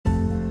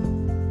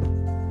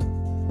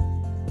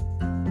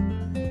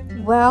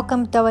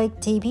Welcome to Awake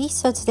TV.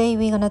 So today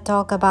we're gonna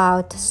talk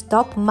about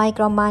Stop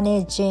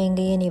Micromanaging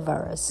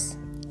Universe.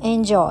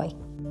 Enjoy.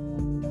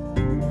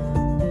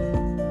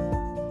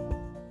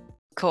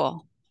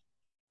 Cool.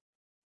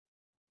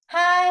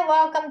 Hi,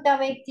 welcome to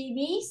Awake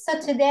TV. So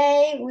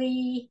today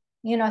Son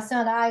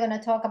and I are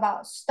gonna talk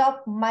about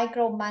Stop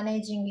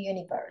Micromanaging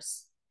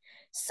Universe.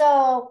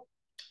 So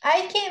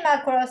I came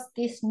across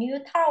this new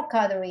tarot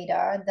card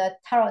reader, the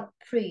Tarot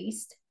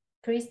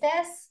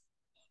Priestess,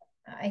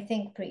 I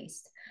think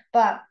priest,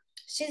 but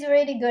she's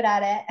really good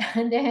at it.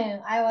 And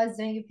then I was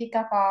doing pick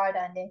a card,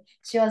 and then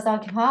she was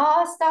like,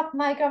 "Oh, stop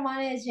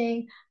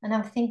micromanaging." And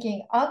I'm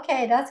thinking,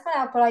 okay, that's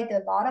gonna apply to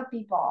a lot of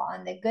people,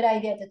 and a good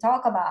idea to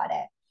talk about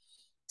it.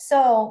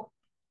 So,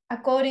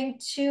 according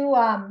to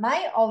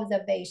my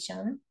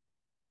observation,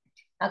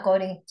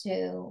 according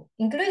to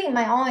including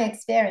my own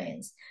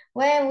experience,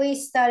 when we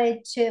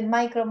started to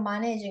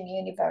micromanaging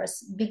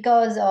universe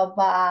because of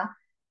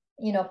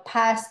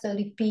past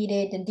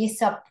repeated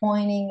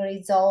disappointing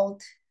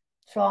result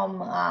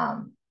from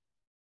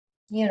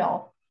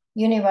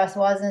universe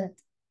wasn't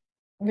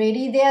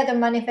really there to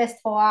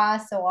manifest for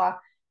us, or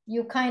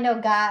you kind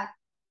of got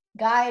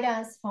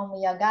guidance from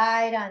your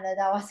guide, and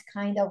that was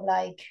kind of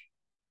like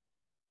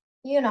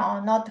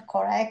not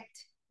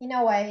correct in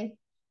a way.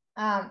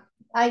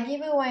 I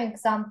give you one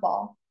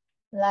example.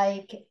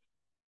 Like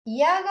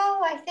year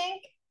ago, I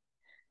think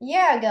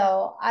year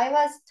ago, I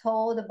was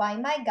told by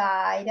my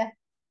guide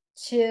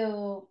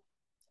to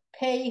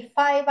pay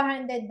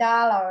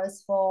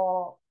 $500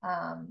 for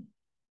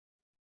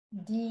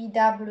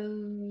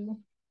DWAG.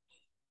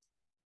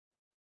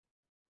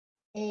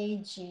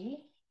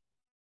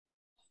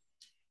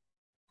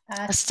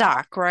 A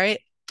stock, right?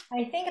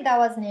 I think that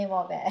was the name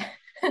of it.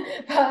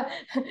 but,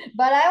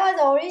 but I was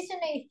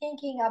originally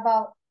thinking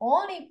about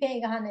only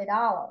paying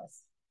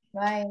 $100,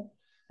 right?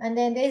 And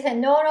then they said,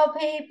 no, no,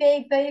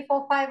 pay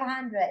for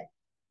 500.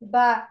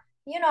 But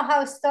you know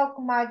how stock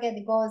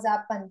market goes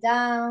up and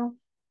down,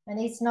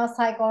 and it's not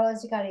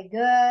psychologically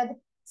good.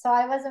 So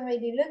I wasn't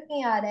really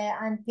looking at it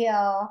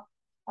until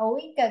a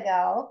week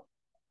ago,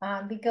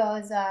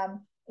 because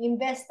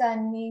investor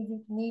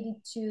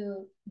needed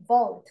to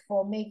vote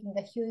for making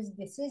a huge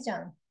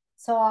decision.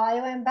 So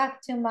I went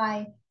back to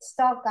my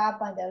stock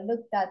app and I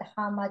looked at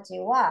how much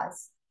it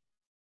was.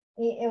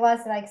 It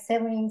was like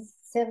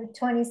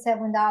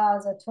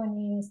 $27 or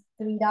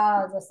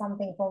 $23 or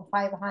something from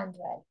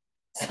 500.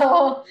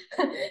 So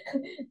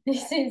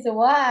this is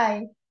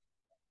why,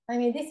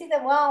 this is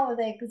one of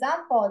the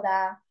example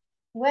that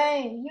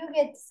when you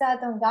get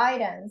certain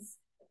guidance,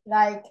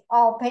 like,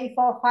 oh, pay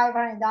for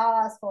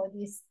 $500 for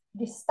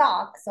this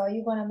stock, so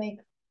you're gonna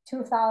make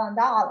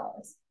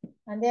 $2,000,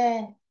 and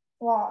then,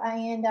 well, I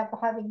end up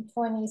having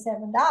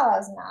 $27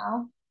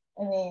 now.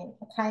 I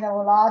kind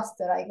of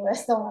lost like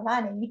rest of the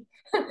money.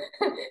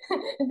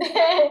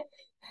 Then,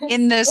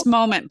 In this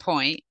moment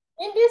point.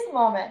 in this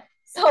moment.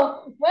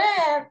 So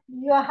when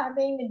you are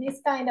having this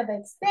kind of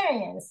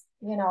experience,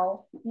 you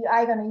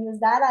are going to use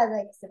that as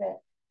an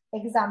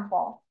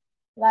example.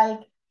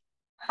 Like,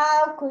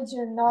 how could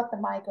you not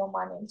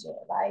micromanage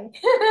it, right?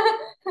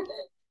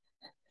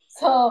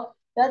 So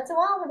that's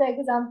one of the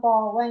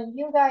example when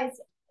you guys,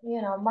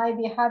 might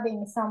be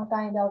having some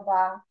kind of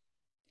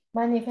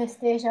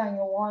manifestation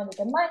you wanted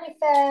to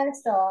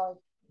manifest, or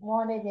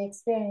wanted to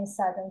experience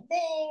certain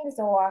things,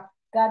 or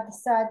got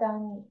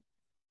certain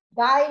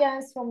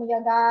guidance from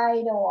your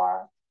guide,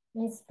 or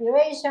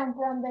inspiration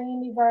from the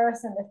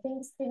universe, and the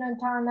things didn't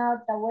turn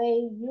out the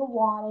way you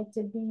wanted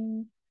to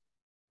be.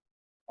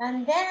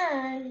 And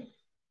then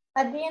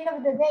at the end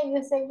of the day,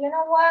 you say, you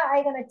know what,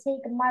 I'm going to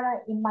take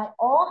matter in my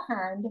own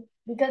hand,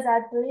 because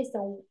at least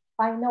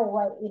I know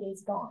where it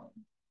is going.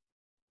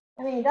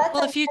 That's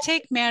Well, if you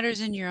take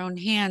matters in your own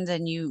hands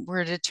and you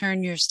were to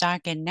turn your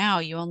stock in now,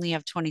 you only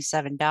have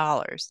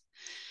 $27.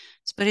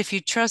 But if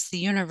you trust the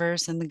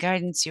universe and the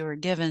guidance you were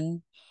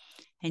given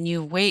and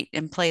you wait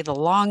and play the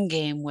long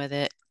game with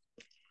it,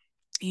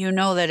 you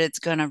know that it's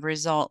going to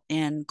result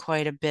in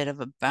quite a bit of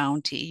a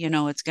bounty.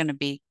 It's going to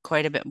be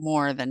quite a bit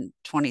more than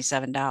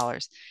 $27.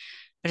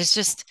 But it's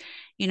just,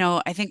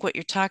 I think what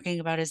you're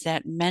talking about is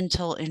that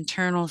mental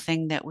internal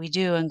thing that we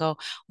do and go,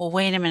 well,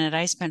 wait a minute,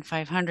 I spent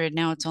 500,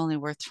 now it's only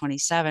worth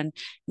 27.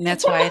 And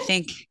that's why I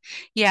think,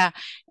 yeah,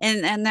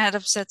 and that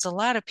upsets a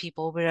lot of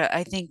people. But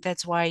I think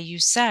that's why you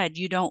said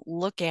you don't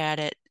look at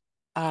it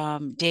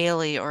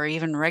daily or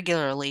even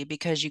regularly,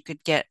 because you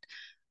could get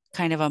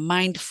kind of a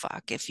mind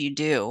fuck if you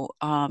do.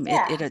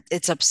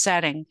 It's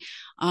upsetting.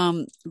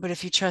 But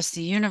if you trust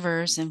the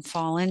universe and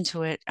fall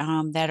into it,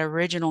 that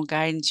original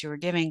guidance you were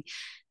giving,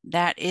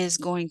 that is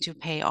going to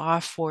pay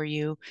off for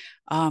you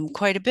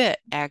quite a bit,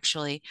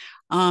 actually.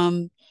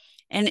 And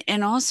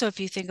also,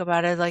 if you think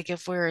about it, like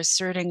if we're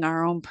asserting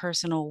our own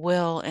personal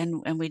will,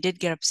 and we did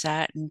get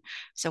upset and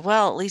said,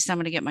 well, at least I'm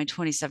going to get my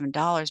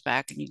 $27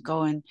 back, and you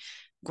go and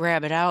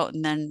grab it out,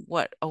 and then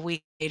what, a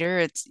week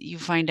later you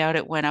find out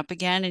it went up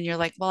again, and you're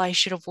like, well, I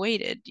should have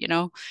waited.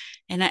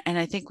 And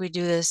I think we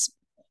do this,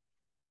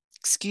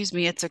 excuse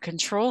me, it's a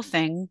control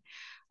thing,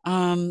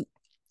 um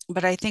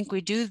but I think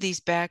we do these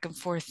back and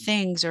forth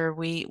things, or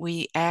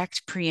we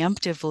act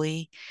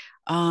preemptively,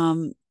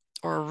 um,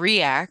 or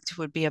react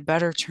would be a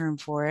better term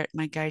for it.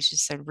 My guys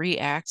just said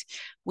react.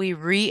 We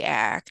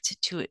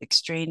react to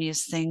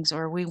extraneous things,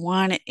 or we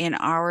want it in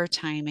our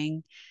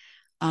timing.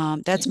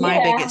 That's my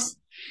Yeah. biggest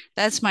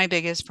that's my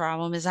biggest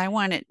problem is I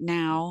want it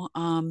now.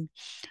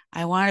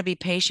 I want to be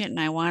patient and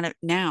I want it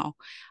now.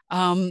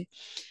 Um,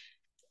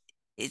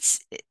 it's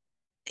it,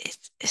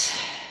 it's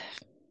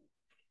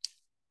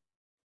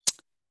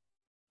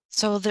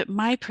so that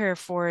my prayer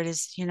for it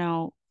is,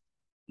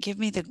 give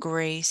me the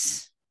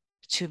grace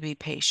to be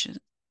patient.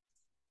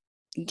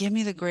 Give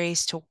me the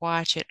grace to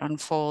watch it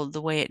unfold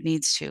the way it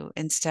needs to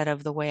instead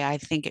of the way I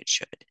think it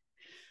should.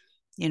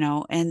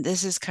 And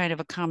this is kind of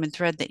a common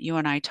thread that you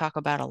and I talk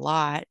about a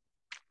lot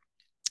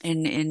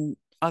in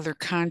other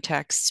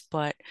contexts,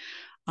 but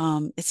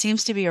it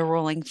seems to be a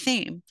rolling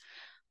theme,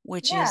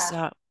 which is,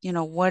 Yeah.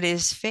 what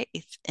is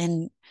faith?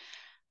 And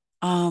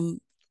um,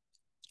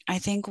 I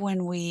think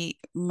when we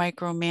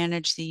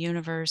micromanage the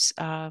universe,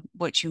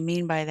 what you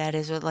mean by that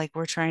is like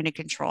we're trying to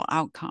control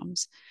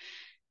outcomes.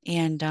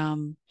 And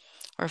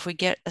or if we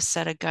get a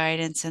set of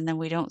guidance and then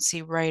we don't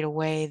see right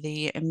away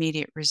the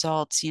immediate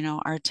results,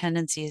 our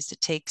tendency is to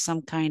take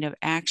some kind of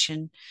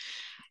action,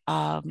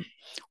 um,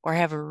 or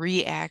have a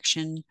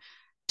reaction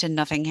to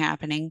nothing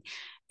happening.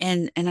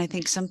 And I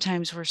think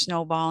sometimes we're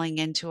snowballing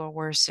into a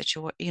worse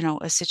situation,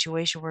 a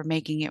situation we're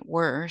making it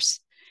worse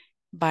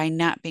by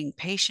not being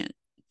patient.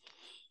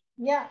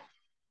 Yeah.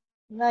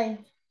 Like,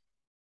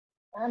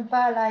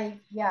 but like,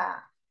 yeah,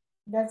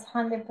 that's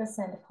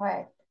 100%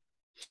 correct.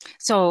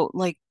 So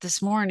like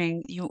this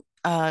morning, you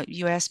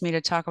asked me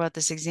to talk about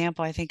this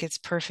example. I think it's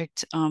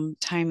perfect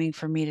timing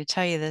for me to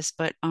tell you this,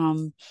 but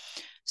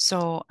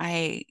so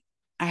I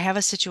have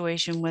a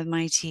situation with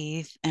my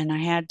teeth and I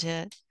had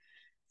to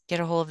get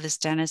a hold of this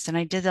dentist, and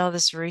I did all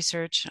this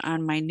research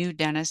on my new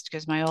dentist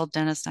because my old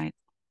dentist I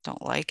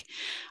don't like,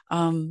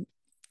 um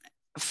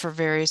for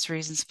various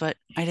reasons, but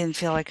I didn't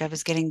feel like I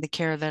was getting the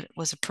care that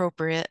was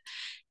appropriate.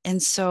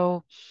 And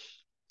so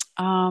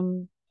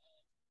um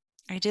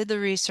I did the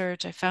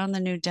research. I found the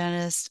new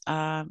dentist.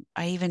 I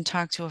even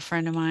talked to a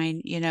friend of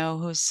mine,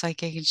 who's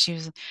psychic, and she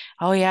was,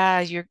 "Oh yeah,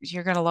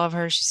 you're gonna love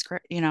her. She's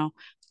great,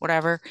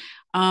 whatever."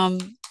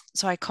 Um,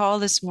 so I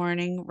called this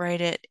morning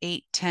right at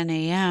 8:10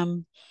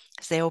 a.m.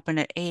 because they open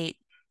at 8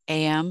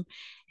 a.m.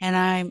 and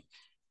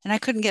I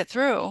couldn't get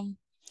through.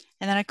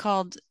 And then I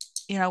called,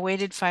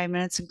 waited 5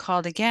 minutes and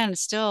called again.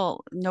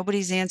 Still,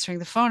 nobody's answering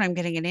the phone. I'm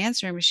getting an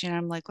answering machine.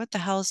 I'm like, what the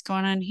hell is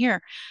going on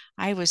here?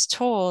 I was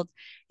told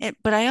it,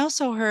 but I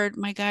also heard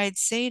my guide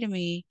say to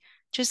me,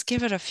 just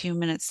give it a few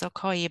minutes. They'll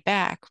call you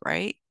back,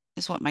 right?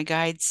 Is what my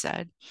guide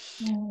said.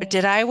 But Mm.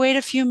 did I wait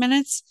a few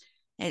minutes?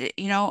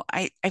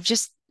 I've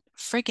just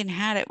freaking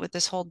had it with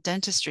this whole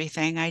dentistry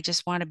thing. I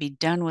just want to be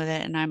done with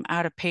it, and I'm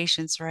out of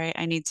patience, right?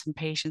 I need some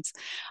patience.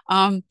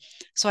 Um,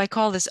 so I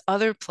call this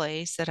other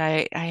place that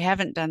I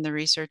haven't done the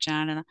research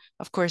on, and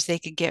of course they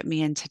could get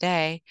me in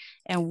today.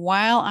 And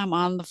while I'm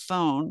on the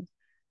phone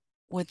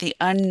with the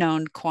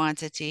unknown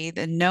quantity,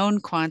 the known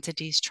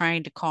quantity is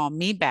trying to call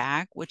me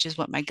back, which is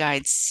what my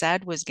guide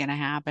said was going to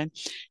happen.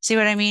 See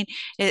what I mean?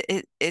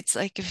 It's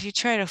like if you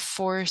try to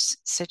force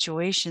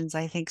situations,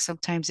 I think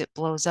sometimes it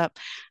blows up. I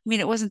mean,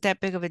 it wasn't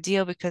that big of a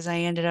deal because I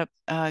ended up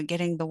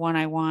getting the one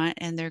I want,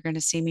 and they're going to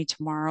see me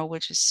tomorrow,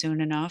 which is soon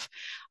enough.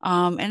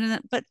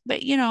 But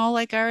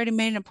like I already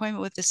made an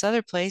appointment with this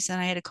other place, and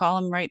I had to call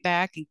them right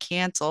back and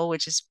cancel,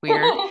 which is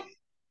weird.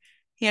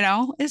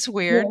 It's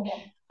weird.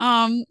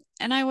 Yeah.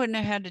 And I wouldn't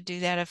have had to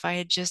do that if I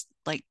had just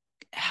like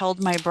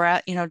held my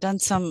breath, done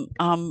some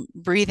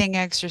breathing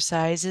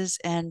exercises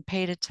and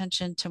paid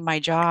attention to my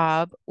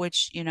job,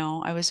 which,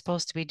 I was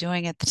supposed to be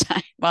doing at the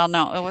time. Well,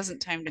 no, it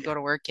wasn't time to go to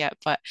work yet,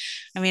 but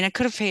I mean, I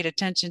could have paid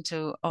attention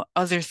to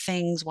other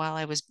things while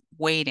I was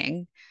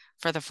waiting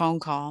for the phone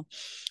call,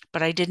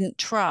 but I didn't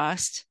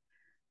trust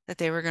that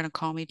they were going to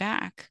call me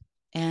back.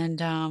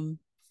 And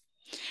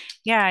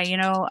yeah,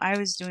 I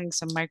was doing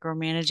some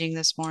micromanaging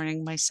this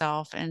morning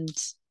myself, and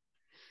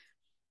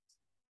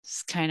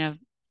it's kind of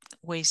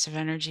waste of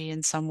energy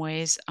in some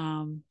ways.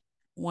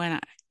 When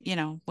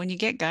when you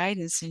get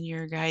guidance and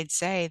your guides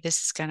say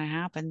this is going to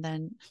happen,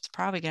 then it's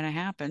probably going to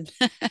happen.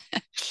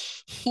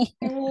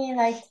 I mean,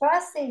 like,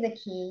 trust is the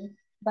key,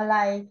 but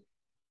like,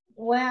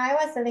 when I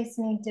was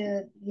listening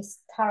to this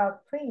tarot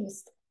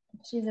priest,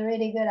 she's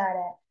really good at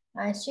it.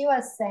 And she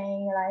was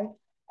saying like,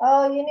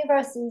 oh,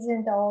 universe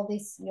isn't all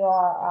this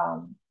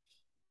your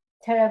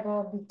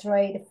terrible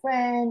betrayed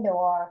friend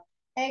or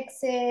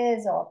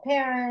exes or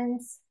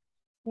parents.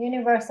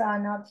 Universe are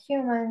not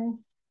human.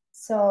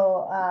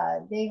 So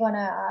they're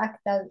gonna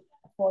act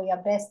for your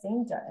best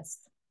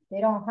interest.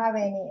 They don't have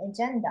any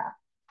agenda.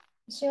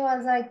 She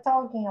was like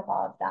talking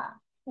about that.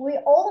 We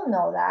all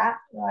know that,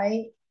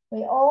 right?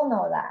 We all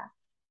know that.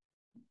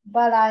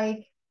 But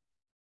like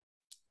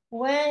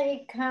when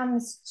it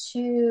comes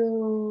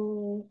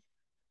to,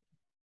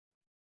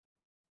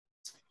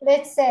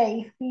 let's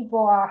say, if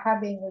people are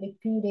having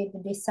repeated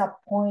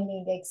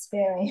disappointing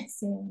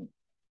experience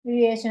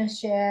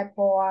relationship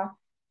or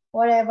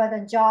whatever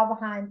the job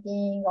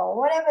hunting or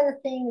whatever the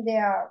thing they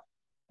are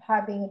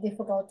having a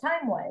difficult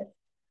time with,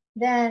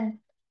 then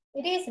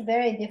it is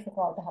very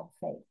difficult to have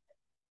faith,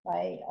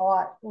 right?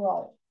 Or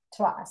well,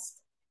 trust.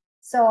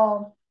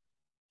 So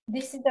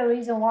this is the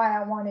reason why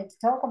I wanted to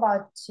talk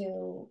about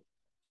to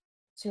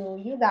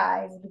you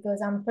guys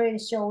because I'm pretty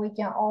sure we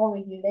can all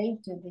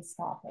relate to this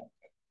topic.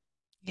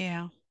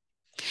 Yeah.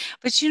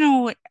 But you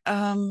know,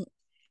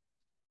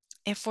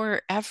 if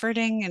we're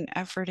efforting and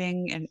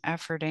efforting and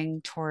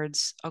efforting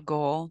towards a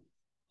goal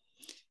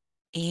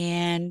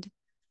and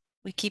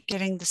we keep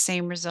getting the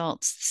same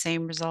results, the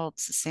same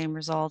results, the same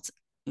results,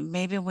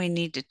 maybe we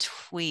need to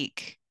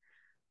tweak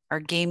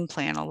our game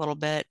plan a little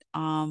bit,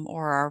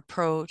 or our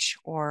approach,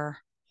 or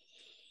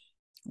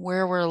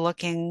where we're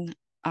looking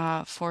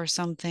for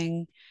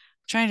something. I'm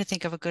trying to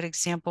think of a good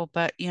example,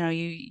 but you know,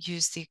 you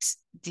use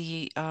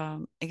the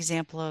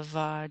example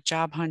of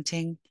job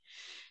hunting,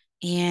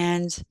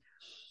 and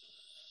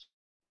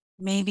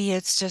maybe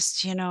it's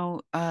just, you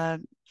know,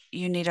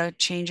 you need to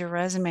change your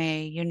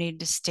resume, you need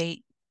to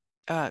state,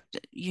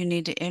 you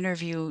need to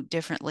interview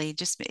differently.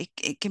 Just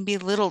it can be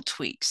little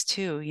tweaks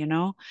too, you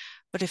know.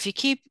 But if you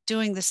keep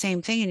doing the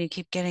same thing and you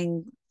keep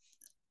getting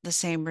the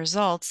same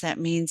results, that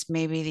means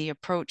maybe the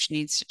approach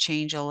needs to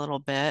change a little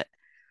bit.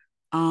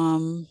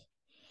 Um,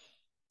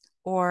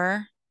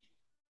 or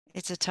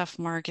it's a tough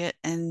market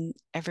and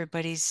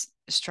everybody's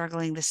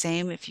struggling the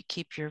same. If you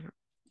keep your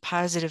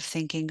positive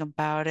thinking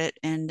about it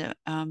and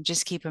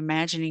just keep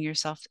imagining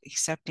yourself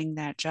accepting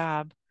that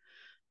job,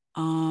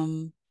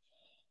 um,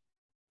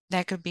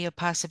 that could be a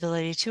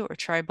possibility too, or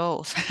try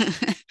both.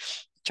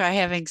 Try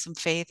having some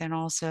faith and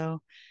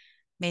also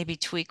maybe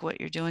tweak what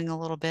you're doing a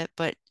little bit.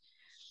 But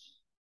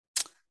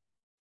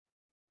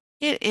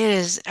it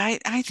is,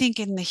 I think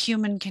in the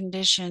human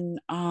condition,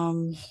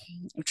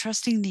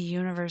 trusting the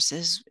universe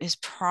is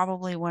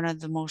probably one of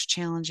the most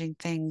challenging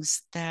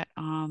things that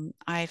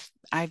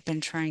I've been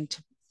trying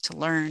to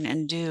learn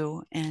and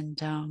do. And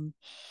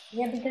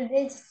Yeah, because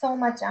there's so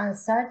much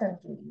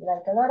uncertainty.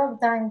 Like a lot of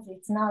times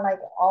it's not like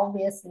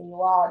obviously,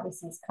 wow,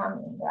 this is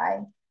coming,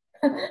 right?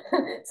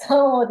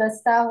 Some of the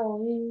stuff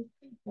we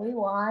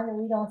want,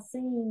 we don't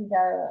see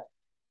the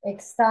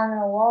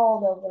external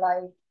world of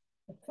like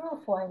the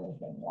proof or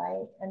anything,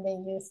 right? And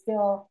then you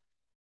still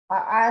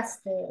are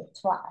asked to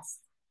trust.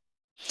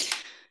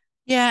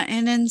 yeah,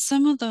 and then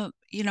some of the,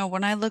 you know,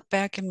 when I look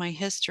back in my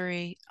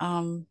history,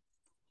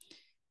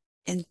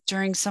 and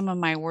during some of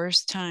my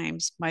worst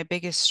times, my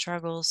biggest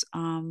struggles,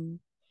 I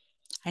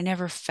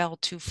never fell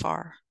too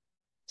far.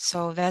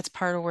 So that's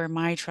part of where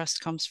my trust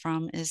comes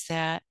from, is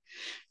that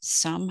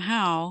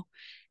somehow,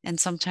 and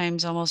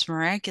sometimes almost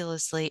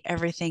miraculously,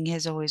 everything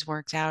has always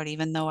worked out,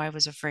 even though I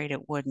was afraid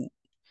it wouldn't.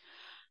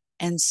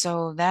 And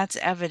so that's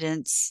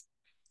evidence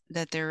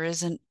that there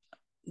isn't,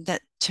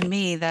 that to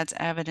me, that's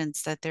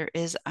evidence that there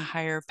is a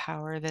higher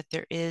power, that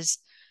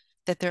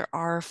there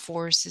are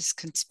forces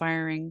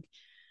conspiring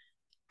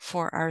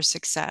for our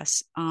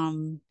success.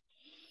 And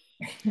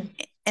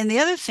the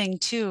other thing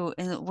too,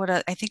 and what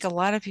I think a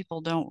lot of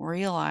people don't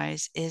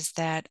realize is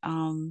that,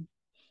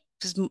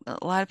 because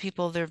a lot of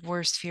people, their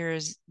worst fear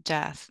is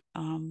death.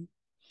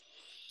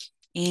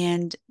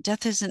 And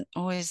death isn't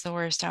always the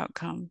worst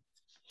outcome.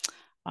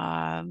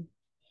 Um,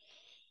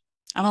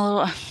 I'm a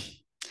little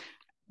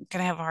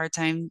gonna have a hard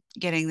time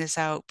getting this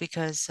out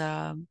because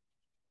I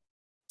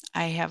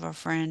have a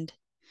friend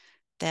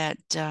that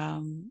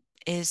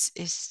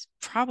is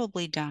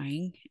probably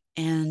dying,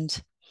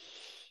 and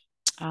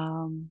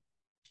um,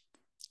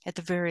 at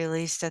the very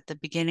least, at the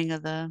beginning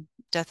of the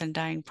death and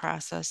dying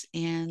process.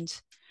 And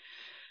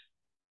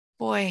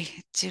boy,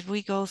 did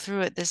we go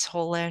through it this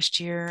whole last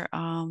year,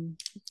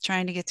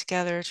 trying to get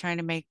together, trying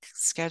to make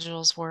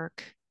schedules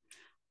work.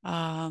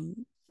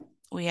 Um,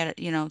 we had,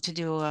 you know, to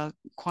do a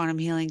quantum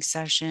healing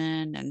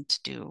session and to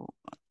do,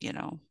 you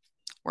know,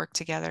 work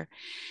together.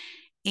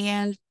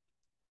 And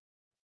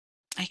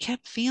I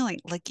kept feeling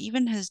like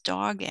even his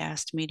dog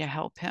asked me to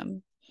help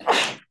him.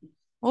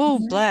 Oh,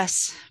 Mhm.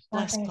 bless,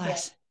 bless, Nothing good.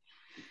 bless.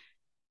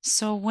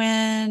 So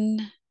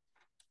when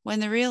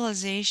the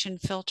realization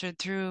filtered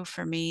through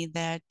for me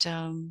that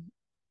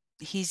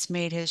he's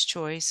made his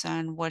choice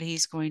on what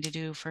he's going to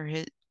do for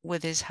his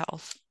with his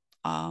health,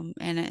 and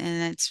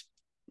it's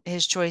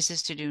his choice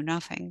is to do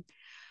nothing.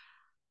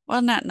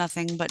 Well, not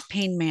nothing, but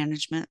pain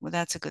management. Well,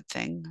 that's a good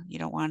thing. You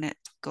don't want to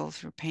go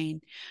through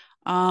pain.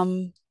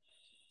 Um,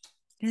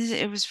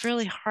 it was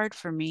really hard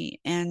for me,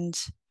 and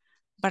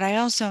but I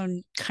also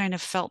kind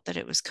of felt that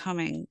it was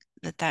coming,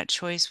 that that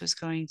choice was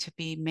going to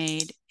be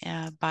made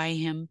by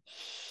him.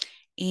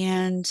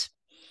 And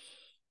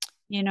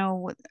you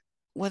know,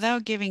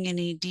 without giving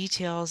any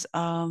details,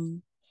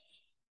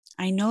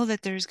 I know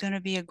that there's going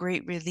to be a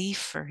great relief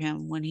for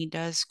him when he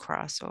does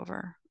cross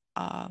over.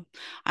 Uh,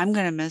 I'm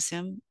going to miss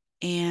him,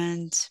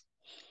 and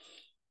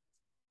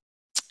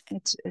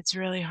it's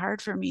really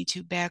hard for me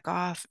to back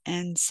off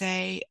and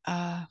say,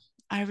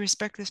 I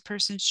respect this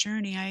person's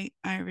journey.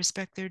 I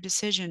respect their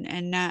decision,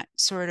 and not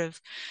sort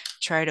of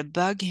try to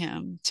bug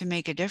him to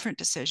make a different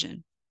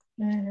decision.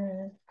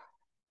 Mm-hmm.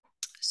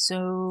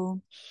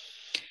 So,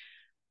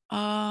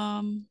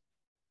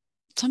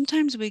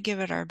 sometimes we give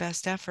it our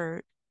best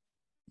effort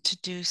to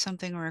do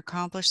something or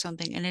accomplish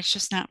something, and it's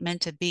just not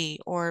meant to be,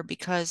 or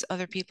because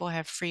other people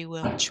have free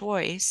will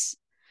choice,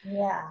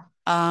 Yeah.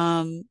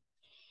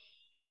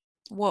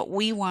 what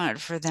we want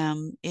for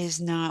them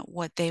is not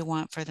what they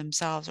want for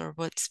themselves or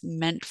what's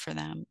meant for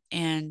them.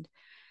 And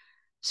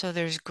so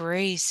there's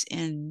grace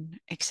in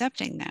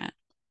accepting that.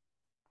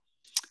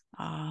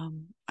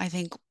 I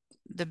think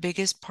the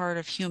biggest part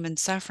of human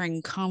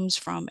suffering comes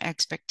from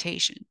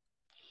expectation.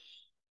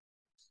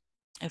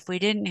 If we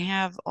didn't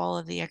have all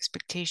of the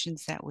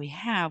expectations that we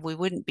have, we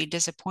wouldn't be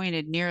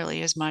disappointed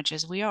nearly as much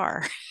as we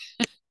are.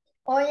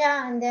 Oh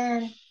yeah, and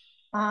then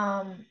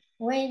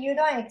when you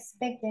don't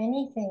expect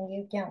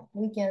anything,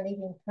 we can live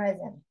in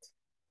present,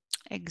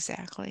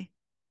 Exactly.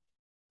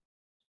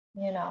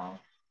 you know.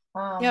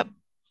 Yep. Um,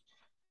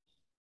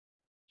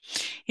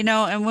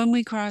 And when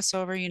we cross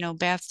over,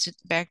 back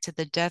to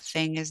the death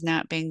thing as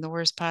not being the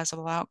worst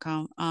possible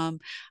outcome.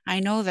 I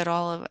know that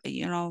all of,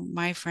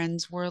 my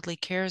friends' worldly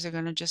cares are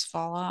going to just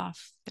fall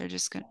off. They're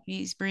just going to,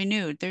 he's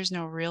renewed. There's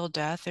no real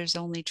death. There's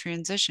only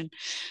transition.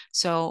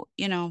 So,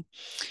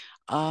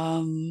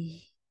 um,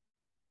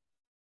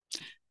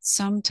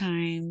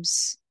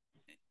 sometimes,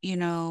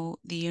 the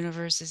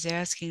universe is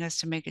asking us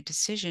to make a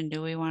decision.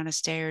 Do we want to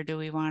stay or do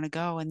we want to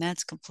go? And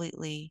that's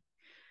completely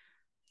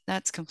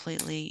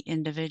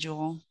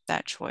individual,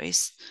 that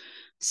choice.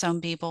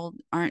 Some people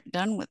aren't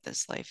done with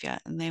this life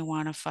yet and they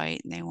want to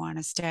fight and they want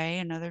to stay,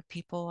 and other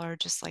people are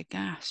just like,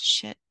 ah,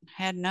 shit,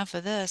 had enough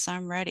of this,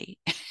 I'm ready.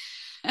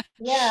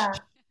 yeah,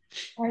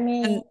 I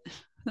mean, And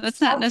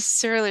that's not our,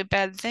 necessarily a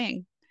bad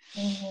thing.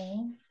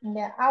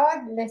 yeah,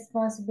 our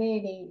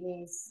responsibility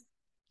is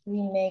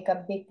we make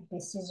a big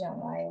decision,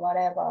 right?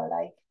 Whatever,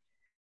 like,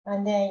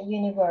 and then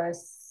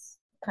universe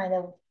kind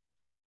of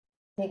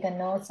take a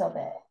notes of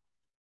it.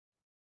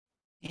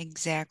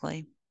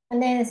 Exactly.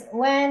 And then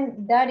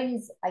when that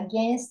is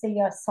against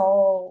your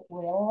soul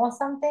will or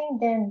something,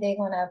 then they're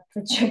gonna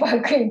put you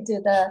back into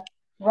the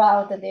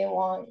route that they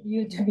want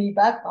you to be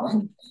back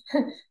on.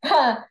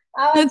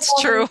 But That's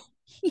true.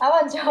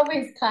 our job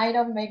is kind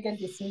of make a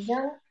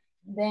decision.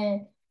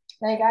 Then,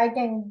 like I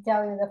can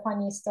tell you the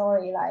funny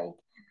story. Like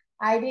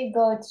I did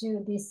go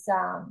to this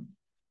um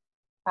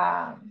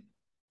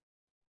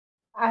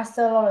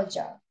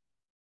astrologer,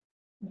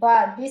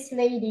 but this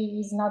lady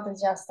is not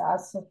just an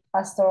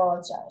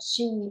astrologer.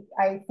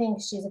 I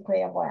think she's a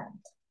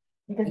clairvoyant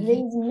because there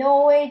Hmm. is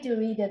no way to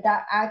read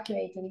that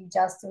accurately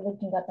just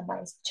looking at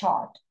my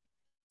chart.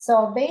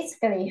 So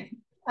basically,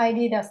 I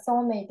did a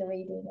soulmate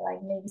reading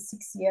like maybe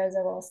 6 years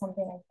ago or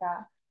something like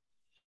that,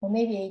 or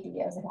maybe 8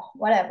 years ago,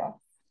 whatever.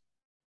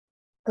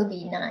 Could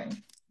be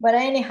nine. But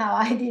anyhow,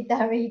 I did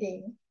that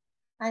reading,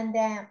 and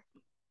then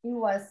it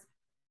was.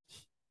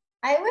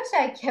 I wish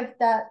I kept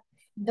that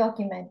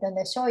document and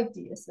I show it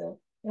to you. So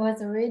it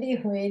was really,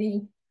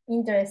 really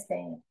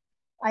interesting.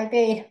 I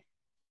paid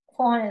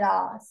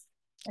 $400,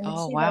 and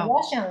Oh, she's a wow.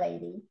 Russian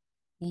lady,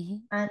 Hmm.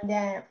 and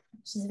then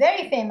she's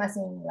very famous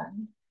in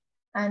England.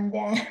 And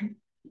then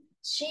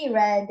she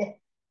read, it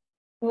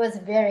was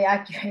very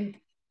accurate.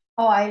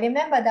 Oh, I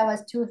remember that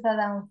was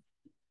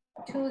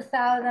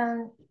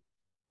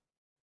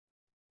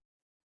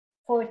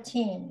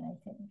 2014, I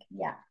think.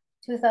 Yeah,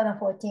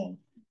 2014.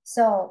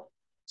 So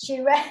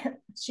she read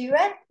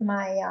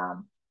my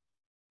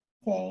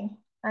thing,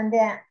 and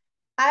then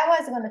I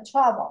was gonna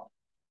travel,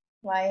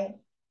 right?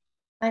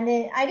 And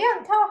then I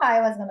didn't tell her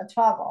I was gonna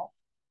travel,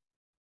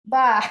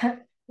 but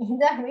in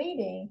that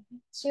reading,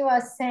 she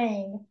was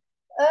saying,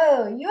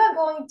 "Oh, you are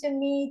going to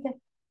meet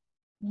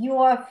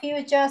your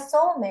future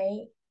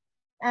soulmate,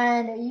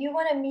 and you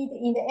want to meet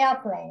in the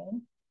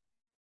airplane,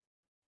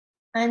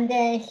 and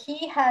then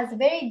he has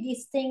very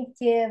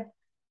distinctive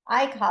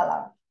eye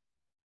color,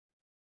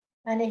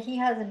 and he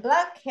has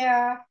black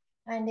hair,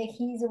 and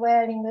he's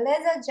wearing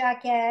leather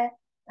jacket,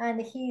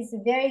 and he's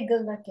very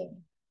good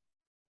looking."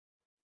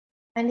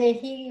 And then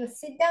he will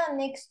sit down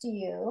next to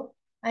you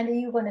and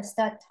you're gonna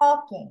start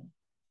talking.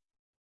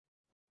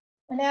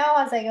 And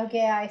I was like,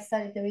 okay, I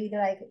started to read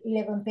like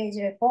 11-page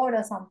report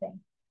or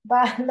something.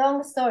 But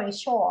long story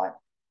short,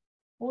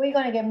 we're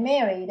gonna get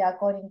married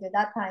according to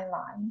that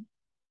timeline.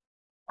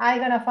 I'm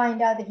gonna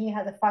find out that he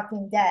has a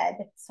fucking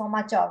dead, so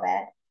much of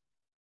it.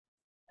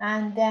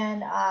 And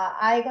then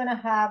I'm gonna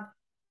have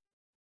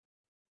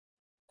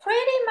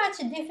pretty much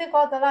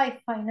difficult life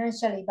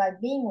financially by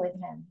being with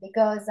him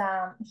because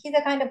he's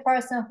the kind of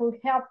person who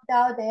helped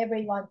out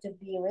everyone to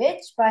be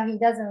rich, but he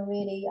doesn't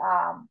really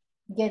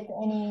get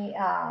any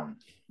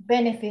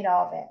benefit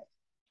of it.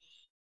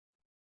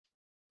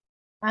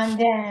 And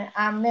then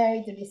I'm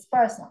married to this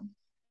person.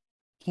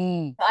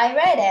 Hmm. So I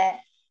read it,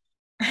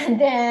 and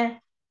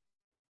then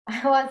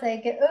I was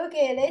like,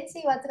 okay, let's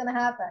see what's gonna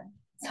happen.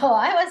 So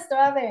I was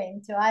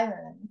traveling to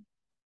Ireland.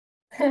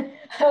 I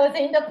was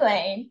in the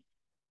plane,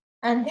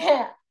 and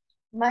then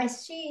my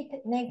seat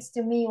next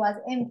to me was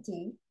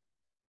empty.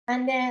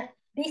 And then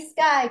this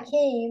guy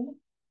came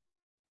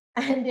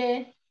and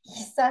then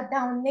he sat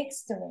down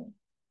next to me.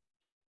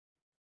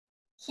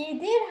 he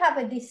did have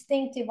a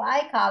distinctive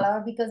eye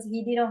color because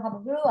he didn't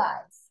have blue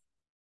eyes.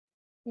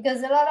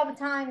 Because a lot of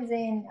times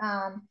in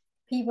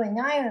people in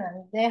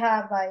Ireland, they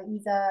have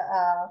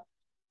either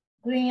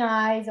green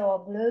eyes or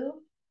blue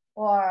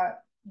or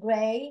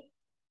gray.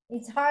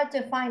 It's hard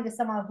to find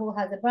someone who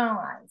has the brown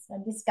eyes,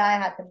 and this guy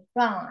had the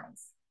brown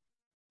eyes.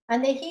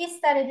 And then he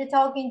started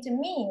talking to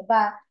me,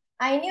 but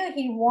I knew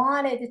he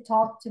wanted to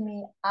talk to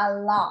me a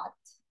lot.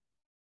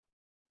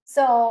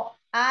 So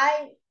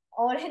I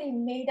already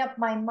made up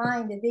my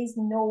mind that there's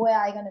no way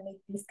I'm gonna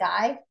meet this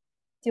guy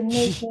to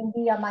make him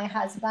be my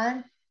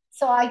husband.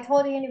 So I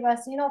told the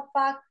universe,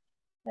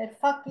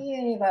 fuck you,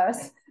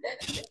 universe.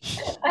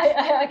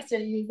 I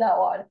actually use that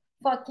word.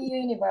 Fuck you,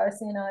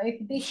 universe.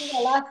 If this is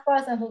the last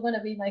person who's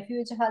gonna be my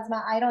future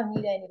husband, I don't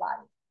need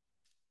anybody.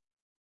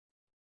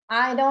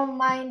 I don't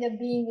mind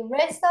being the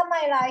rest of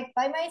my life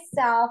by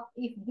myself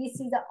if this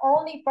is the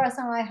only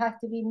person I have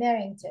to be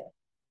married to.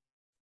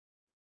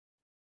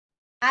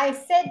 I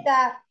said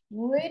that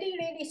really,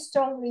 really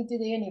strongly to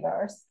the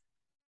universe.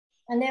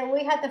 And then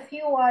we had a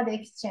few words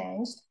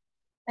exchanged.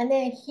 And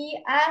then he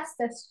asked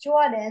the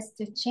stewardess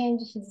to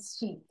change his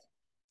sheet.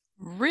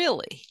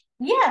 Really?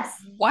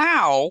 Yes.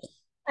 Wow.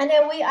 And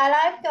then we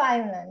arrived to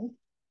Ireland,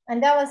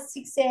 and that was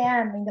 6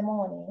 a.m. in the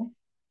morning.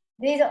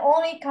 There's the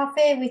only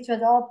cafe which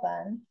was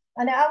open,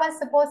 and I was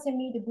supposed to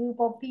meet a group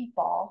of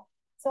people.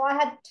 So I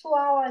had 2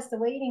 hours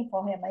waiting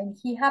for him, and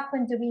he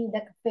happened to be in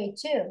the cafe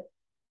too.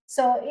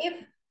 So if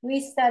we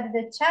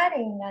started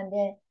chatting and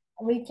then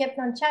we kept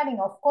on chatting,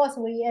 of course,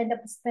 we end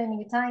up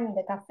spending time in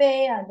the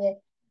cafe and then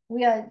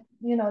we are,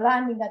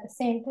 landing at the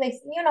same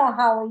place. You know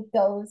how it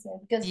goes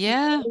because he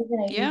Yeah.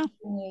 lives Yeah.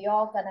 in New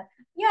York. And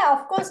yeah,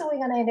 of course, we're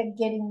going to end up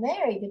getting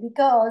married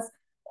because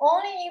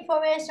only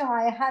information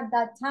I had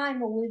that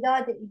time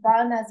without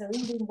Ivana's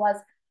reading was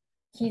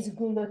he's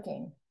good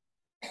looking.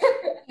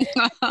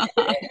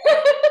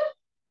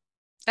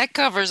 That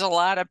covers a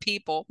lot of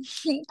people.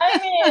 I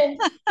mean,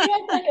 he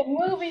was like a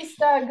movie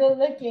star good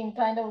looking,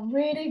 kind of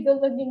really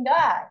good looking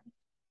guy.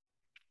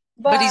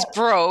 But he's But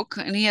broke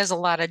and he has a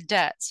lot of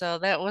debt. So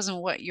that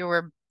wasn't what you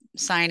were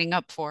signing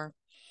up for.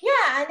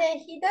 yeah, and then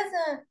he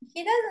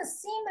doesn't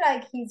seem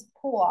like he's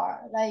poor,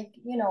 like,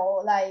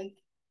 like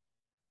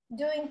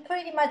doing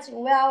pretty much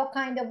well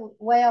kind of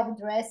way of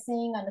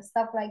dressing and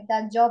stuff like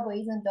that. Job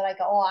isn't like,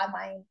 oh,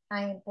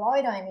 I'm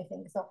employed or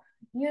anything. So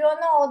you don't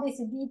know all these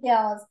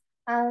details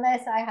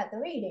unless I had the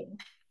reading.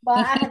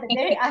 But I had a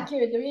very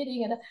accurate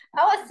reading and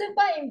I was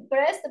super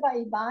impressed by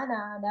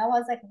Ivana and I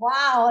was like,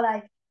 wow,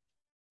 like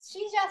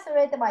she just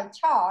read my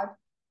chart,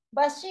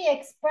 but she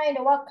explained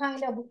what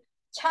kind of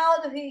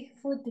childhood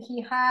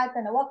he had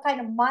and what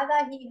kind of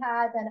mother he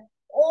had and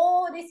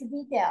all these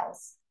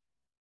details.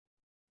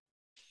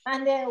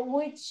 And then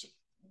which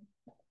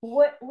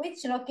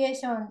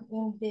location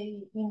in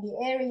the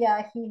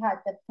area he had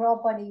the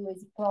property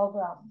with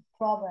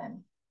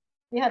problem.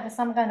 He had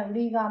some kind of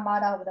legal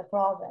matter with the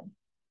problem.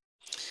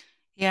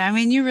 Yeah, I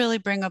mean, you really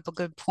bring up a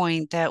good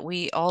point that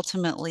we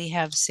ultimately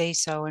have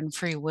say-so and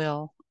free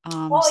will.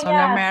 Oh yeah,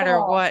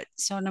 so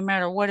So no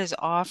matter what is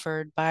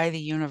offered by the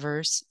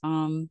universe,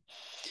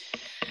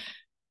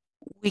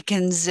 we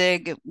can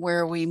zig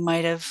where we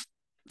might have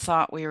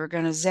thought we were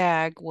going to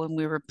zag when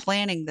we were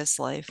planning this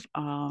life.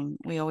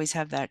 We always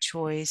have that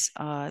choice.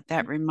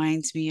 That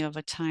reminds me of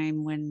a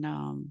time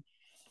when,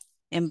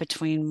 in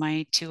between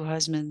my two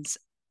husbands,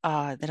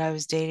 that I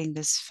was dating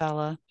this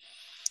fella,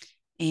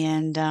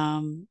 and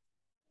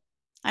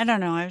I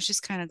don't know. I was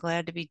just kind of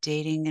glad to be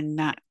dating and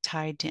not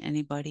tied to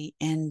anybody.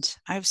 And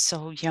I was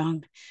so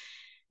young.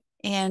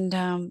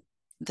 And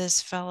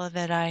this fella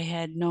that I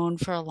had known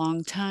for a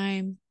long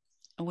time,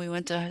 we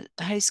went to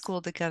high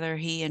school together.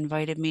 He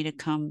invited me to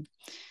come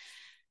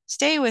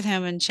stay with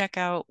him and check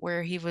out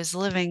where he was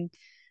living.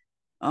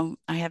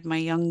 I had my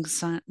young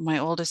son, my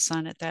oldest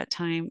son at that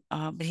time,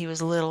 but he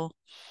was little.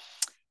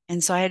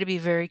 And so I had to be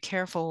very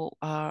careful,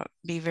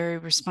 be very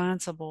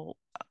responsible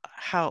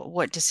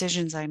what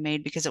decisions I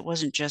made because it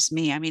wasn't just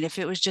me. I mean, if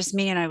it was just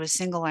me and I was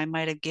single, I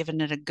might have given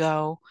it a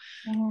go,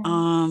 mhm.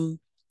 um,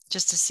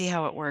 just to see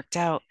how it worked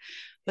out.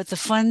 But the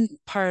fun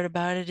part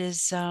about it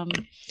is,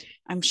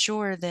 I'm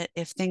sure that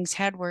if things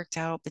had worked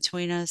out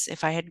between us,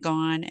 if I had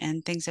gone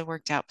and things had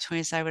worked out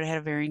between us, I would have had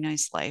a very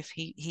nice life.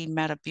 He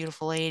met a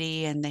beautiful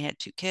lady and they had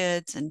two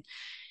kids, and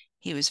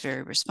he was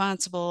very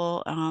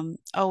responsible.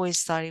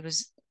 Always thought he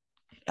was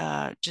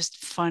just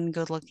fun,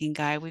 good looking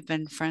guy. We've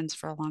been friends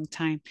for a long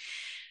time,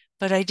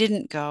 but I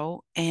didn't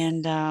go.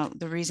 And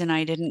the reason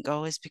I didn't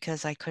go is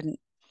because I couldn't,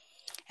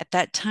 at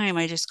that time,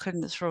 I just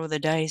couldn't throw the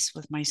dice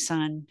with my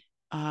son,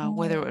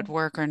 whether it would Mhm.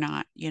 work or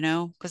not,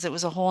 because it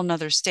was a whole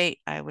nother state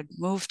I would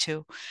move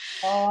to.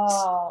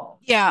 Oh,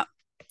 Yeah.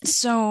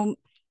 So,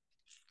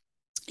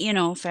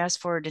 fast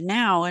forward to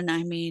now. And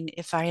I mean,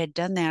 if I had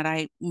done that,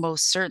 I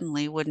most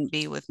certainly wouldn't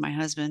be with my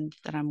husband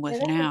that I'm yeah, with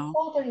that's a now.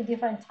 totally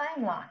different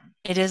timeline.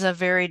 It is a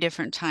very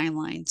different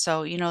timeline.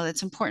 So,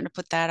 it's important to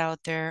put that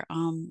out there.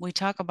 We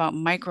talk about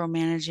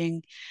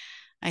micromanaging.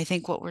 I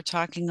think what we're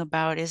talking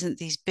about isn't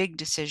these big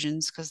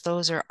decisions because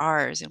those are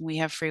ours and we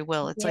have free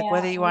will. It's like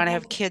whether Yeah, you we want to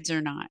have have to. kids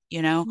or not,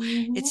 you know,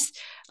 Mm-hmm. it's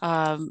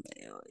um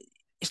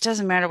it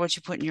doesn't matter what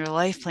you put in your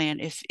life plan.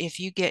 If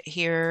you get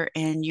here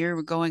and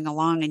you're going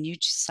along and you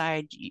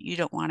decide you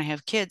don't want to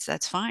have kids,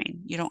 that's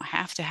fine. You don't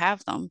have to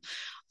have them.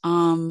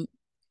 Um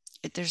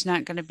there's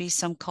not going to be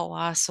some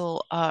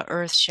colossal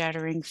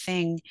earth-shattering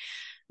thing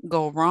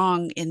go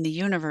wrong in the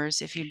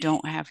universe if you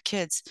don't have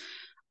kids.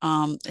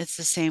 It's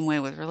the same way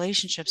with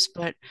relationships,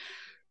 but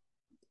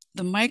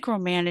the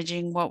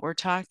micromanaging, what we're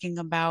talking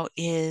about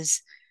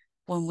is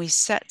when we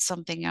set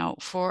something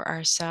out for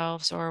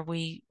ourselves or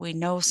we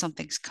know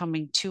something's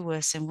coming to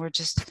us and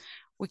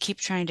we keep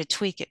trying to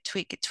tweak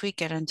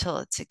it until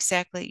it's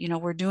exactly,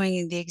 we're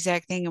doing the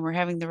exact thing and we're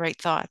having the right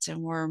thoughts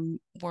and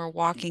we're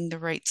walking the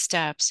right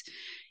steps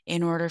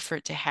in order for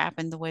it to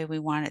happen the way we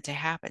want it to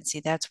happen.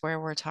 See, that's where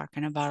we're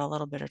talking about a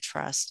little bit of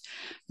trust,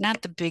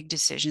 not the big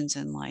decisions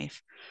in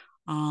life.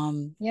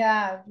 Um,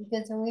 Yeah,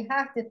 because we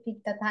have to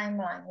pick the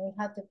timeline. We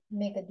have to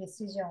make a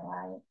decision,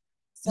 right?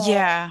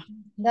 So yeah,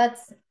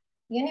 that's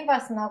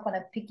universe not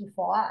gonna pick it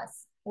for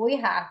us. We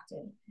have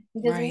to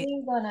because right.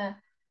 we're gonna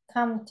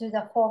come to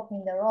the fork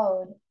in the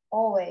road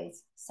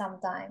always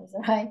sometimes,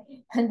 right?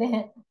 And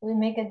then we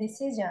make a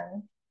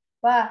decision.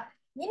 But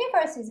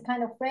universe is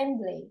kind of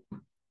friendly,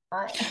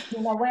 uh,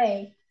 in a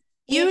way.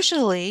 If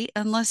Usually,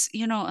 unless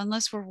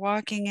we're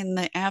walking in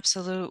the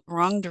absolute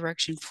wrong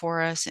direction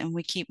for us and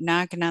we keep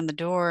knocking on the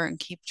door and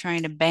keep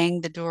trying to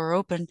bang the door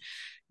open,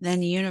 then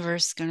the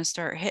universe is going to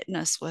start hitting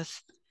us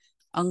with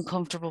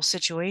uncomfortable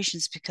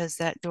situations because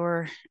that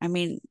door, I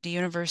mean, the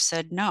universe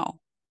said no.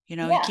 You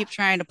yeah, keep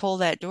trying to pull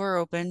that door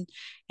open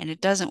and it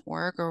doesn't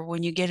work, or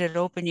when you get it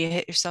open, you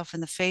hit yourself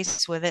in the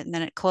face with it and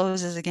then it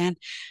closes again.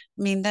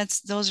 I mean,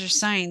 those are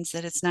signs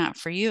that it's not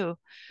for you.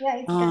 yeah,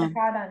 it's getting Um,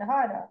 harder and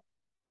harder.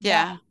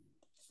 But yeah.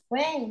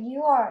 when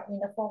you are in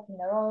the fork in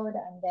the road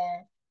and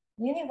then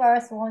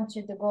universe wants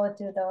you to go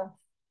to the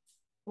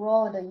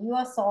road you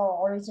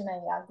also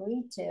originally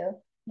agreed to,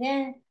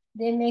 then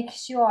they make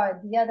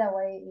sure the other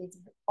way is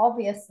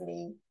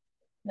obviously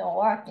not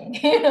working,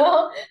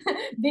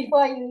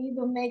 before you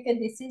even make a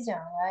decision,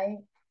 right?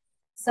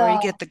 Or you So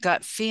get the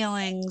gut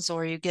feelings,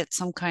 or you get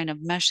some kind of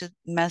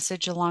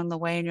message along the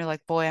way, and you're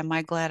like, boy, am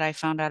I glad I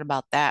found out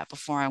about that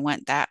before I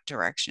went that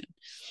direction.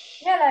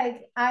 yeah,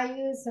 like I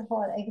use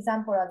for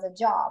example as a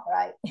job,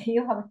 right?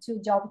 You have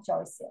two job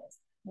choices.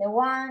 The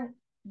one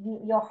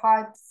your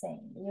heart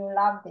saying you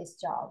love this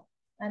job,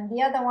 and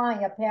the other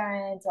one your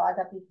parents or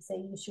other people say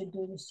you should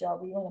do this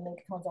job. You're gonna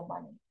make tons of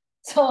money.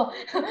 So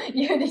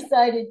you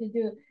decided to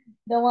do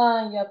the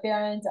one your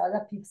parents or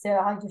other people say,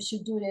 oh, you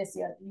should do this.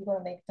 You're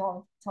gonna make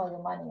tons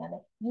of money,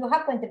 and you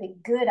happen to be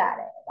good at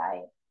it,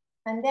 right?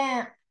 And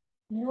then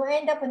you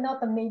end up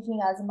not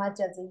making as much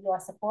as you are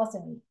supposed to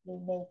be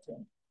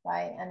making,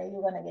 right? And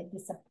you're gonna get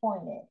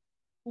disappointed.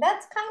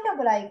 That's kind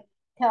of like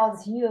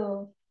tells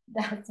you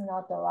that's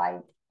not the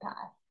right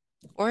path.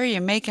 Or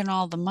you're making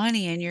all the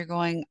money and you're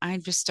going, I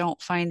just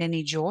don't find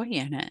any joy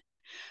in it.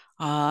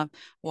 Uh,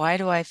 why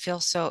do I feel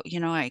so,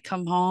 I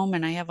come home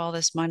and I have all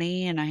this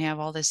money and I have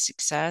all this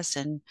success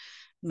and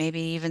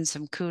maybe even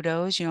some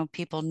kudos,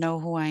 people know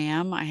who I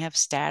am, I have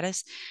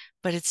status,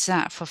 but it's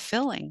not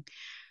fulfilling.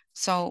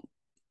 So,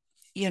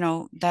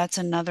 that's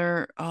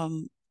another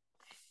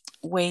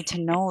way to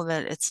know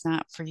that it's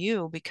not for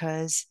you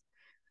because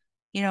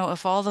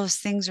if all those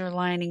things are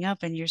lining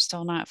up and you're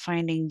still not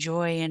finding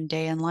joy in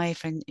day in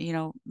life and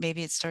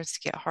maybe it starts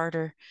to get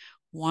harder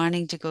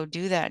wanting to go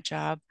do that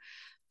job.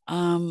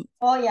 um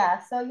Oh yeah,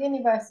 so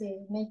universe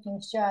is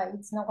making sure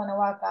it's not gonna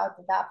work out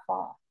that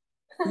far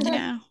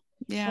yeah,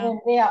 yeah, when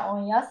they are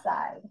on your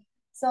side.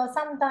 So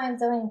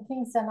sometimes when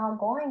things are not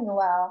going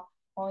well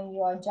on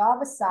your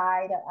job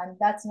side and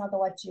that's not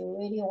what you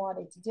really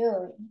wanted to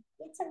do,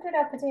 it's a good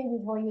opportunity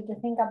for you to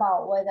think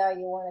about whether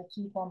you want to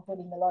keep on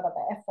putting a lot of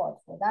effort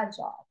for that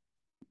job.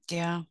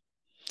 yeah,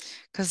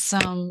 because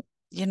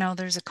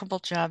there's a couple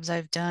jobs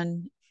I've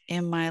done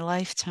in my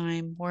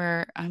lifetime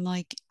where I'm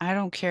like, I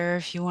don't care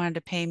if you wanted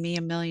to pay me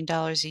 $1 million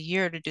a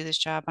year to do this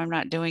job, I'm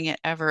not doing it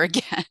ever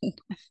again.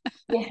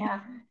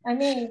 Yeah, I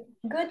mean,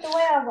 good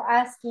way of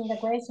asking the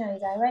question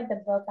is I read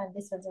the book and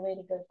this was a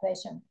really good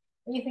question.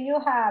 If you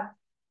have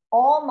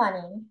all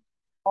money,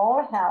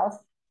 all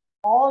health,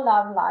 all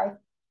love life,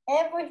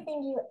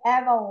 everything you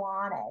ever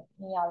wanted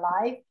in your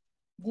life,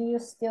 do you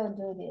still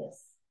do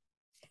this?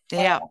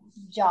 Yeah, Or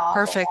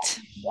job, or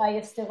perfect, are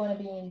you still going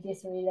to be in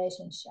this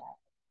relationship?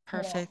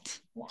 You know,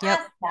 perfect. you Yep.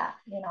 ask that,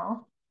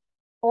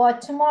 or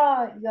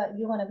tomorrow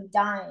you're going to be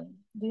dying.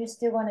 Do you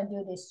still want to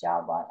do this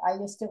job, or are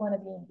you still going to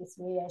be in this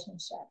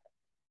relationship?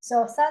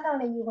 So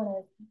suddenly you're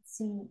going to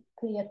see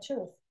clear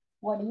truth.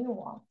 What do you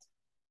want?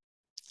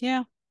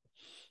 Yeah.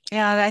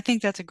 Yeah, I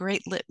think that's a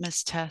great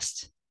litmus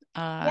test.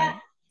 Yeah.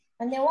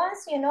 And then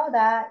once you know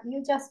that,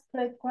 you just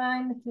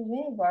proclaim to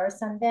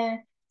universe and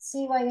then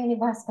see what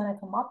universe gonna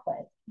come up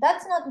with.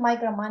 That's not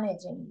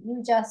micromanaging.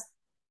 You just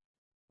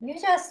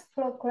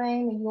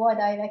proclaim your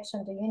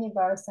direction to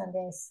universe and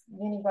then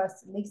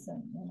universe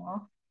listen.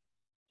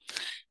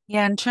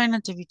 Yeah, and try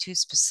not to be too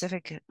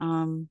specific.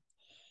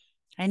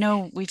 I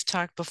know we've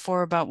talked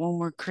before about when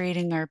we're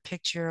creating our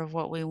picture of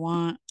what we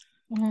want.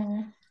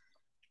 Mm-hmm.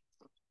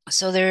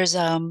 So there's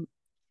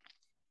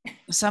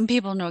some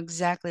people know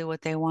exactly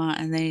what they want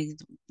and they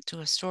do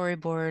a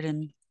storyboard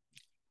and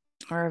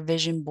or a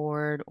vision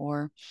board,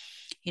 or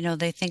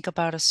they think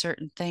about a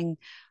certain thing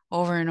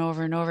over and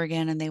over and over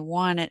again and they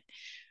want it,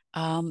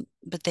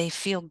 but they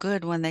feel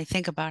good when they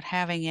think about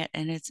having it,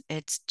 and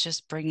it's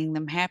just bringing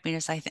them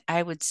happiness.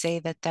 I would say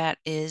that that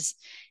is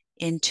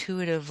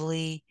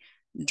intuitively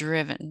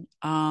driven.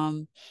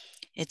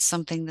 It's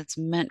something that's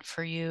meant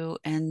for you,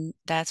 and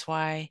that's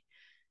why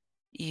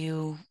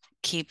you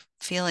keep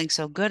feeling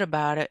so good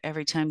about it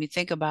every time you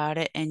think about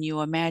it and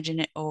you imagine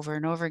it over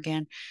and over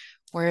again.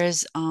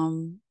 Whereas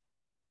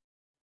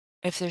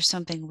if there's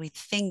something we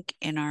think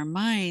in our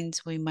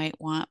minds we might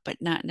want,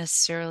 but not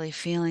necessarily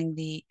feeling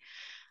the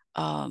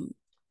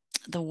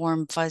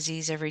warm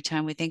fuzzies every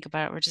time we think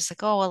about it, we're just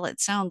like, oh, well, it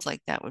sounds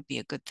like that would be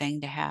a good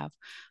thing to have.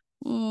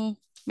 Mm,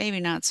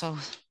 maybe not so,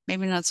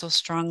 maybe not so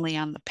strongly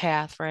on the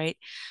path, right?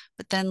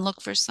 But then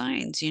look for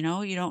signs, you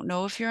don't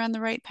know if you're on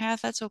the right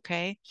path. That's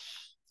okay.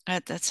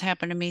 That's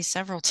happened to me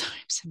several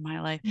times in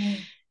my life. Mm.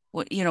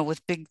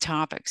 With big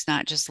topics,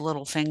 not just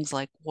little things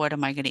like what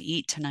am I going to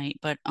eat tonight,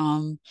 but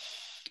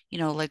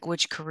like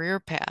which career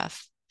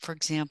path, for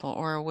example,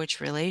 or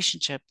which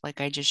relationship,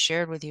 like I just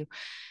shared with you.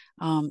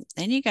 Then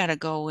you got to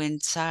go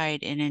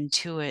inside and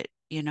intuit,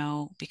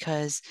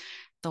 because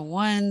the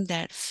one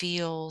that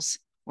feels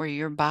where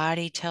your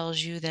body tells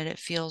you that it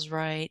feels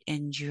right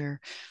and you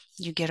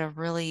get a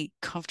really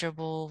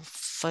comfortable,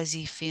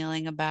 fuzzy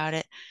feeling about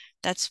it,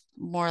 that's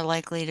more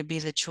likely to be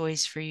the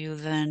choice for you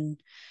than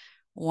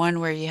one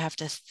where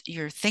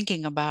you're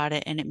thinking about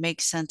it and it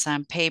makes sense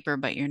on paper,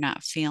 but you're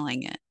not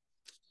feeling it.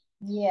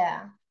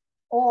 Yeah.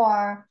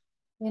 Or,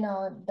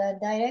 the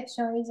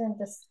direction isn't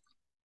the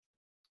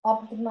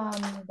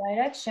optimum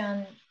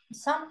direction.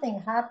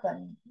 Something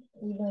happened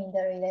even in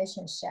the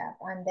relationship.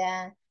 And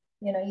then,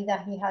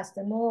 either he has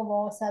to move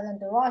all of a sudden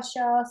to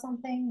Russia or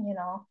something,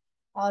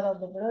 out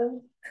of the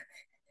blue.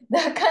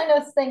 That kind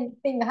of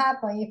thing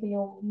happen if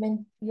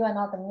you are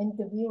not meant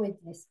to be with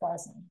this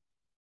person,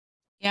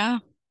 Yeah. you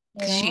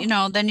Because,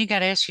 know? then you got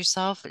to ask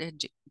yourself,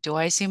 do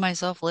I see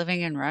myself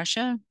living in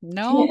Russia? You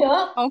No.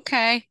 know?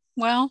 Okay.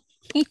 Well,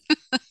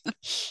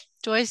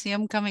 do I see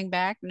him coming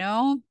back?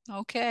 No.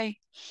 Okay.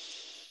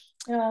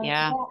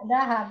 Yeah.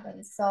 That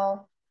happens.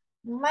 So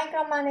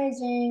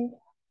micromanaging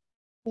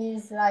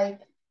is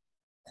like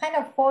kind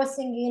of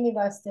forcing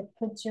universe to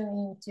put you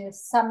into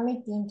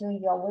submit into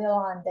your will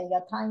and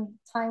your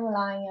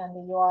timeline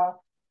and your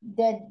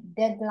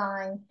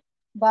deadline,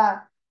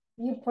 but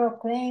you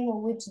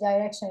proclaim which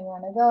direction you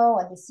want to go,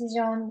 a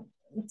decision.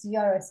 It's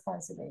your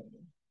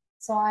responsibility.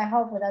 So I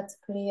hope that's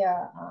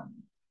clear,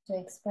 to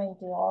explain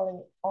to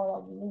all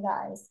of you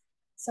guys.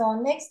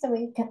 So next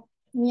week,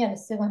 me and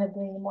Sue going to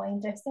bring more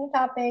interesting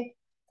topic.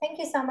 Thank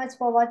you so much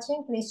for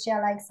watching. Please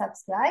share, like,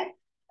 subscribe,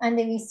 and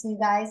we see you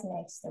guys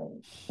next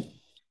week.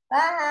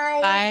 Bye.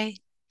 Bye.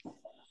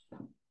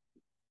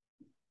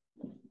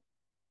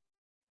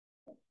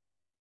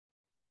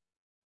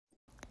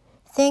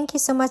 Thank you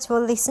so much for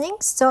listening.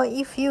 So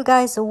if you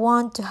guys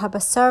want to have a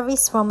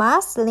service from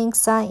us,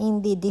 links are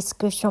in the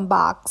description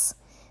box.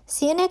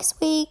 See you next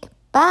week.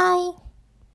 Bye.